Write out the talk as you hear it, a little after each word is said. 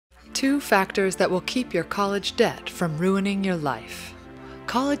2 factors that will keep your college debt from ruining your life.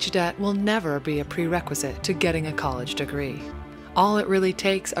 College debt will never be a prerequisite to getting a college degree. All it really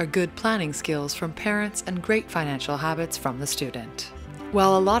takes are good planning skills from parents and great financial habits from the student.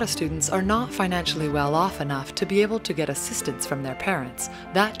 While a lot of students are not financially well off enough to be able to get assistance from their parents,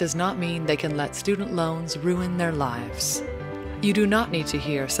 that does not mean they can let student loans ruin their lives. You do not need to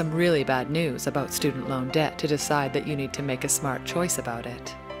hear some really bad news about student loan debt to decide that you need to make a smart choice about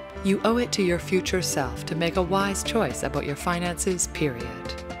it. You owe it to your future self to make a wise choice about your finances, period.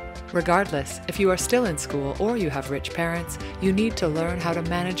 Regardless, if you are still in school or you have rich parents, you need to learn how to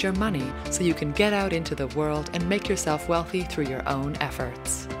manage your money so you can get out into the world and make yourself wealthy through your own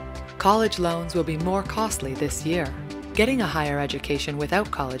efforts. College loans will be more costly this year. Getting a higher education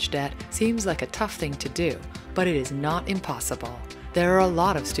without college debt seems like a tough thing to do, but it is not impossible. There are a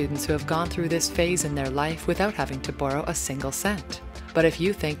lot of students who have gone through this phase in their life without having to borrow a single cent. But if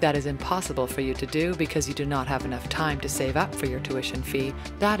you think that is impossible for you to do because you do not have enough time to save up for your tuition fee,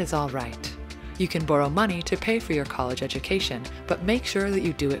 that is all right. You can borrow money to pay for your college education, but make sure that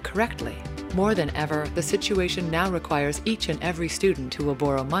you do it correctly. More than ever, the situation now requires each and every student who will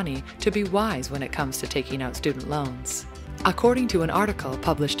borrow money to be wise when it comes to taking out student loans. According to an article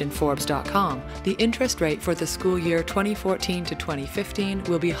published in Forbes.com, the interest rate for the school year 2014 to 2015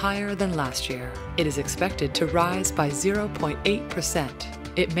 will be higher than last year. It is expected to rise by 0.8%.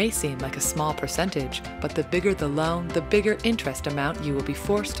 It may seem like a small percentage, but the bigger the loan, the bigger interest amount you will be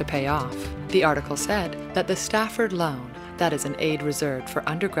forced to pay off. The article said that the Stafford loan, that is an aid reserved for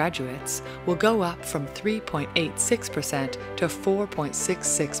undergraduates, will go up from 3.86% to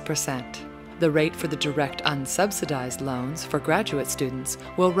 4.66%. The rate for the direct unsubsidized loans for graduate students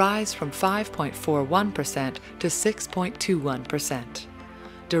will rise from 5.41% to 6.21%.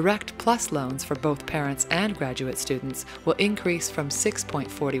 Direct plus loans for both parents and graduate students will increase from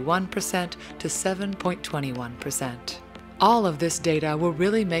 6.41% to 7.21%. All of this data will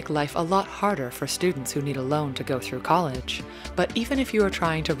really make life a lot harder for students who need a loan to go through college. But even if you are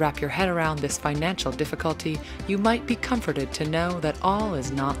trying to wrap your head around this financial difficulty, you might be comforted to know that all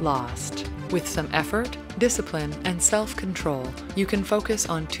is not lost. With some effort, discipline, and self-control, you can focus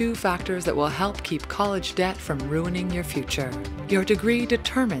on 2 factors that will help keep college debt from ruining your future. Your degree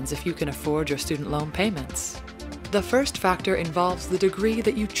determines if you can afford your student loan payments. The first factor involves the degree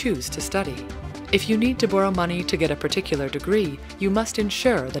that you choose to study. If you need to borrow money to get a particular degree, you must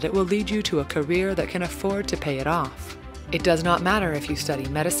ensure that it will lead you to a career that can afford to pay it off. It does not matter if you study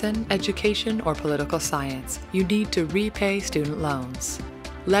medicine, education, or political science, you need to repay student loans.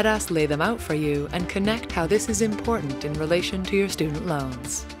 Let us lay them out for you and connect how this is important in relation to your student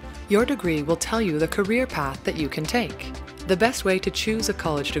loans. Your degree will tell you the career path that you can take. The best way to choose a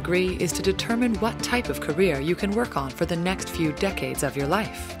college degree is to determine what type of career you can work on for the next few decades of your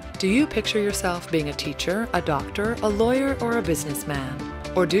life. Do you picture yourself being a teacher, a doctor, a lawyer, or a businessman?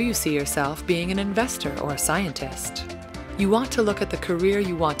 Or do you see yourself being an investor or a scientist? You want to look at the career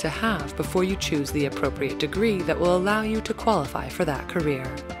you want to have before you choose the appropriate degree that will allow you to qualify for that career.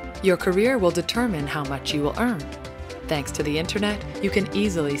 Your career will determine how much you will earn. Thanks to the internet, you can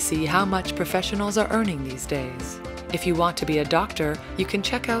easily see how much professionals are earning these days. If you want to be a doctor, you can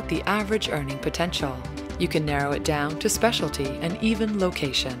check out the average earning potential. You can narrow it down to specialty and even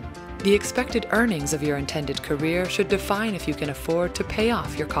location. The expected earnings of your intended career should define if you can afford to pay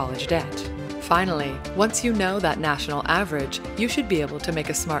off your college debt. Finally, once you know that national average, you should be able to make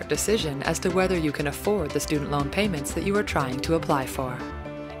a smart decision as to whether you can afford the student loan payments that you are trying to apply for.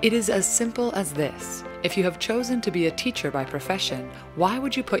 It is as simple as this. If you have chosen to be a teacher by profession, why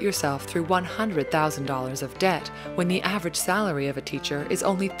would you put yourself through $100,000 of debt when the average salary of a teacher is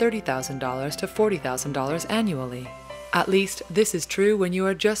only $30,000 to $40,000 annually? At least, this is true when you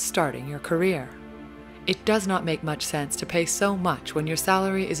are just starting your career. It does not make much sense to pay so much when your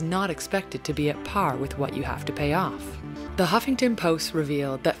salary is not expected to be at par with what you have to pay off. The Huffington Post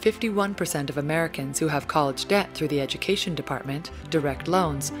revealed that 51% of Americans who have college debt through the education department, direct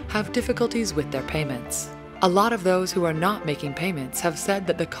loans, have difficulties with their payments. A lot of those who are not making payments have said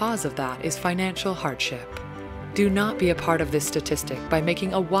that the cause of that is financial hardship. Do not be a part of this statistic by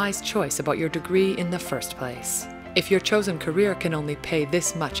making a wise choice about your degree in the first place. If your chosen career can only pay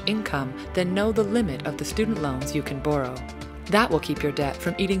this much income, then know the limit of the student loans you can borrow. That will keep your debt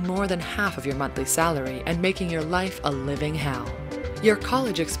from eating more than half of your monthly salary and making your life a living hell. Your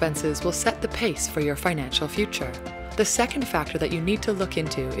college expenses will set the pace for your financial future. The second factor that you need to look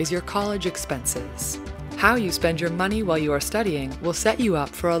into is your college expenses. How you spend your money while you are studying will set you up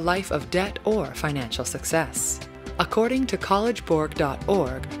for a life of debt or financial success. According to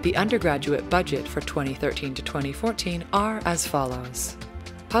collegeborg.org, the undergraduate budget for 2013 to 2014 are as follows.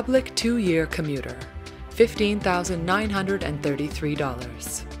 Public 2-year commuter,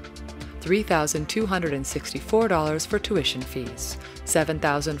 $15,933. $3,264 for tuition fees,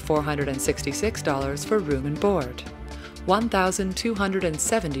 $7,466 for room and board,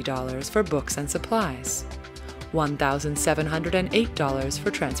 $1,270 for books and supplies, $1,708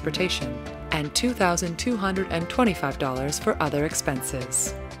 for transportation, and $2,225 for other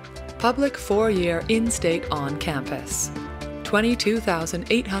expenses. Public 4-year in-state on-campus,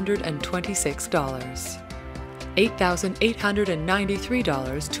 $22,826.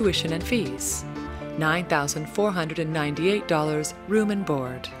 $8,893 tuition and fees, $9,498 room and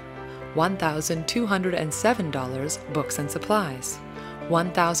board, $1,207 books and supplies,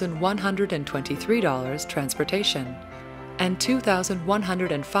 $1,123 transportation, and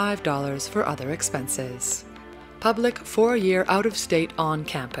 $2,105 for other expenses. Public 4-year out-of-state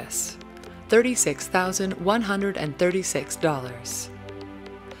on-campus, $36,136.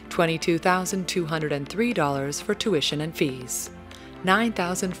 $22,203 for tuition and fees,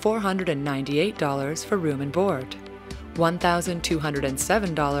 $9,498 for room and board,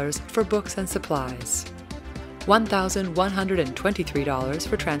 $1,207 for books and supplies, $1,123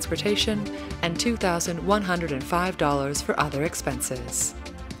 for transportation, and $2,105 for other expenses.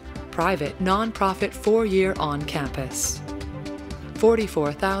 Private non-profit 4-year on-campus,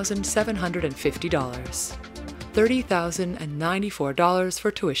 $44,750. $30,094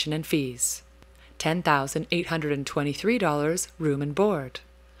 for tuition and fees, $10,823 room and board,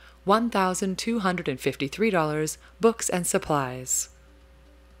 $1,253 books and supplies,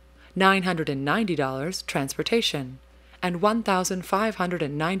 $990 transportation, and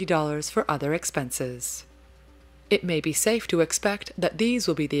 $1,590 for other expenses. It may be safe to expect that these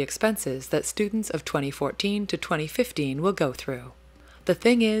will be the expenses that students of 2014 to 2015 will go through. The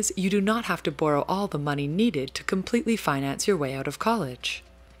thing is, you do not have to borrow all the money needed to completely finance your way out of college.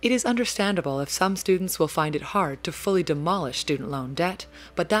 It is understandable if some students will find it hard to fully demolish student loan debt,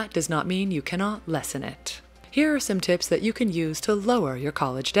 but that does not mean you cannot lessen it. Here are some tips that you can use to lower your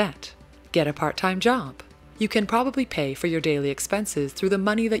college debt. Get a part-time job. You can probably pay for your daily expenses through the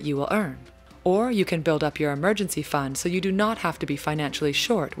money that you will earn. Or you can build up your emergency fund so you do not have to be financially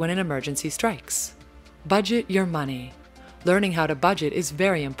short when an emergency strikes. Budget your money. Learning how to budget is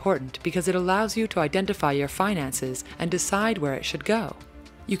very important because it allows you to identify your finances and decide where it should go.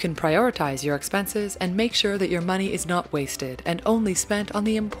 You can prioritize your expenses and make sure that your money is not wasted and only spent on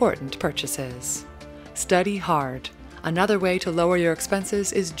the important purchases. Study hard. Another way to lower your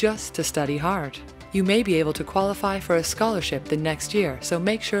expenses is just to study hard. You may be able to qualify for a scholarship the next year, so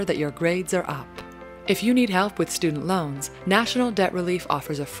make sure that your grades are up. If you need help with student loans, National Debt Relief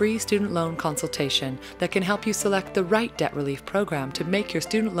offers a free student loan consultation that can help you select the right debt relief program to make your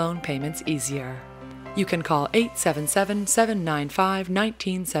student loan payments easier. You can call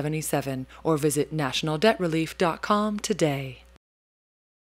 877-795-1977 or visit nationaldebtrelief.com today.